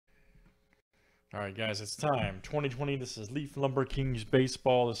All right, guys, it's time. 2020. This is Leaf Lumber Kings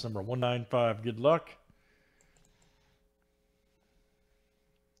Baseball. This is number 195. Good luck.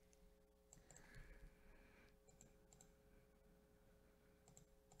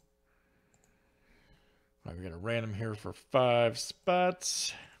 All right, we got a random here for 5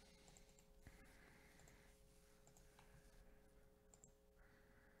 spots.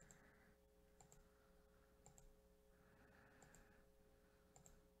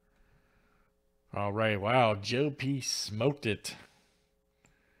 All right, wow, Joe P smoked it.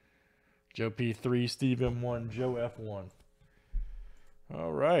 Joe P 3, Steve M1, Joe F1.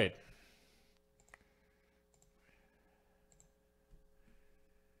 All right.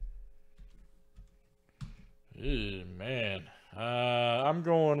 Ew, man. I'm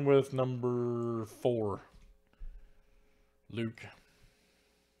going with number 4, Luke.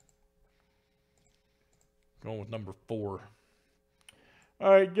 Going with number 4. All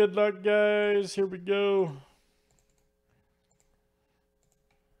right, good luck, guys. Here we go.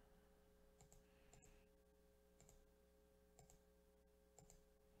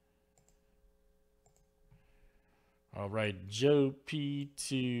 All right, Joe P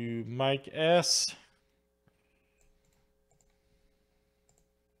to Mike S.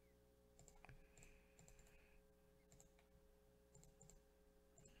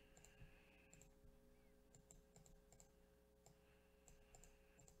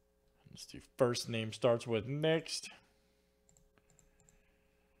 Let's do first name starts with next.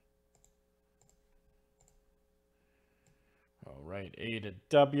 All right, A to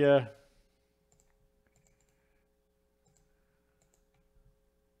W.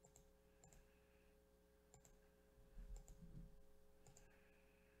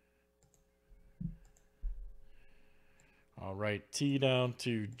 All right, T down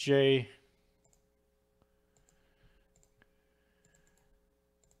to J.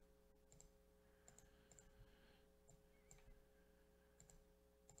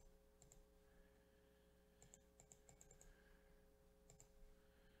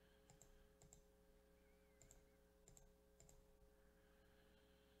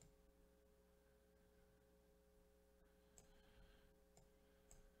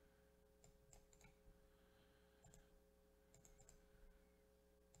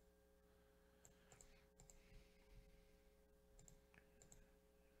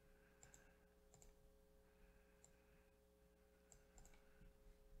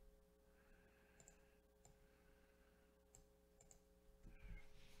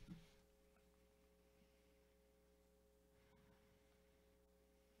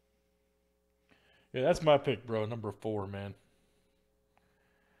 Yeah, that's my pick, bro. Number 4, man.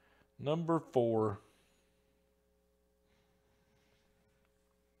 Number 4.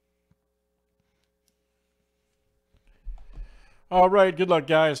 All right, good luck,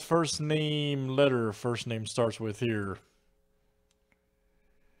 guys. First name letter. First name starts with here.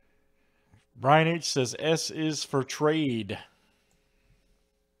 Brian H says S is for trade.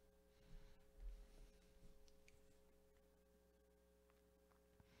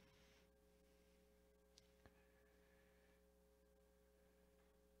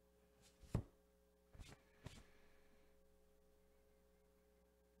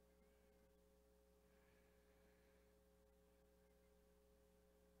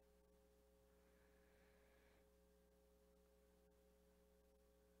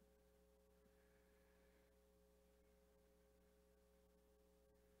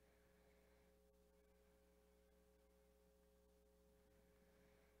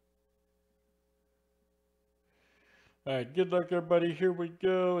 All right, good luck, everybody. Here we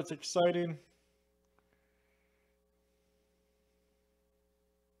go. It's exciting.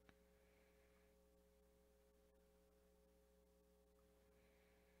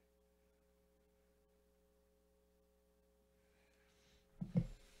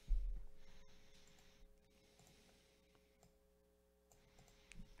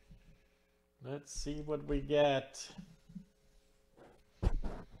 Let's see what we get.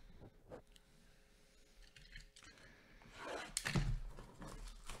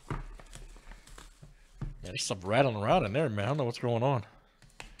 Yeah, there's stuff rattling around in there, man. I don't know what's going on.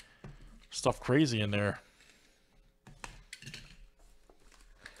 Stuff crazy in there.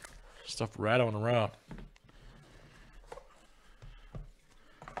 Stuff rattling around.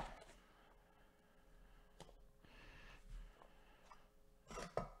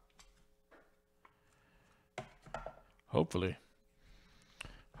 Hopefully.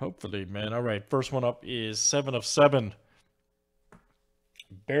 Hopefully, man. All right, first one up is 7 of 7.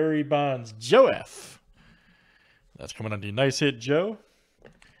 Barry Bonds, Joe F. That's coming on to you. Nice hit, Joe.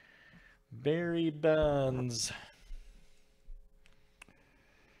 Barry Bonds.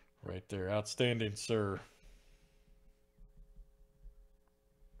 right there. Outstanding, sir.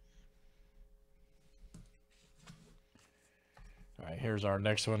 All right, here's our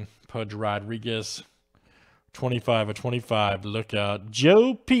next one. Pudge Rodriguez, 25 of 25. Look out.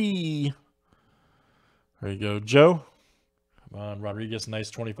 Joe P. There you go, Joe. Come on, Rodriguez. Nice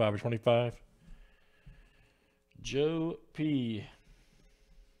 25 of 25. Joe P.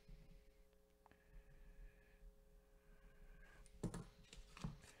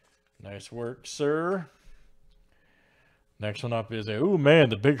 Nice work, sir. Next one up is a, ooh, man,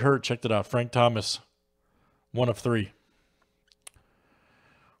 the big hurt. Checked it out. Frank Thomas. 1 of 3.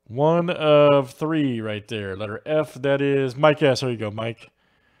 1 of 3 right there. Letter F, that is Mike S. There you go, Mike.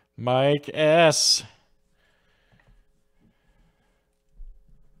 Mike S.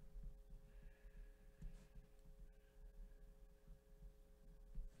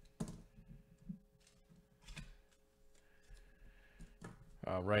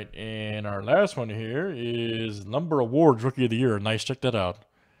 All right, and our last one here is Lumber Awards Rookie of the Year. Nice, check that out.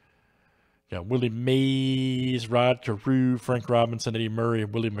 Got Willie Mays, Rod Carew, Frank Robinson, Eddie Murray,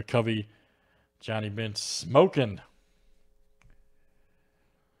 Willie McCovey, Johnny Bench. Smoking.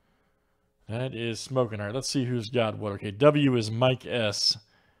 That is smoking. All right, let's see who's got what. Okay, W is Mike S.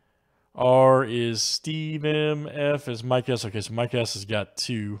 R is Steve M. F is Mike S. Okay, so Mike S has got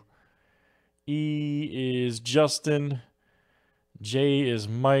 2. E is Justin. J is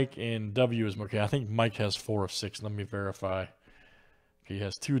Mike, and W is, okay, I think Mike has 4 of 6. Let me verify. Okay, he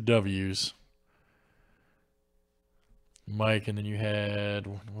has 2 W's. Mike, and then you had,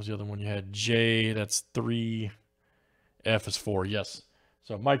 what was the other one? You had J, that's 3. F is 4, yes.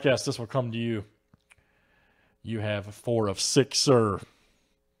 So Mike S, this will come to you. You have 4 of 6, sir.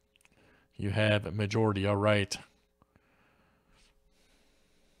 You have a majority, all right.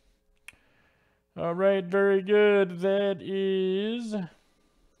 All right, very good. That is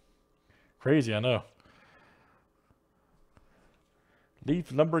crazy, I know.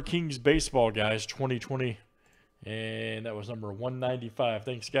 Leaf Lumber Kings Baseball, guys, 2020. And that was number 195.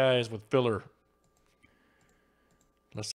 Thanks, guys, with filler.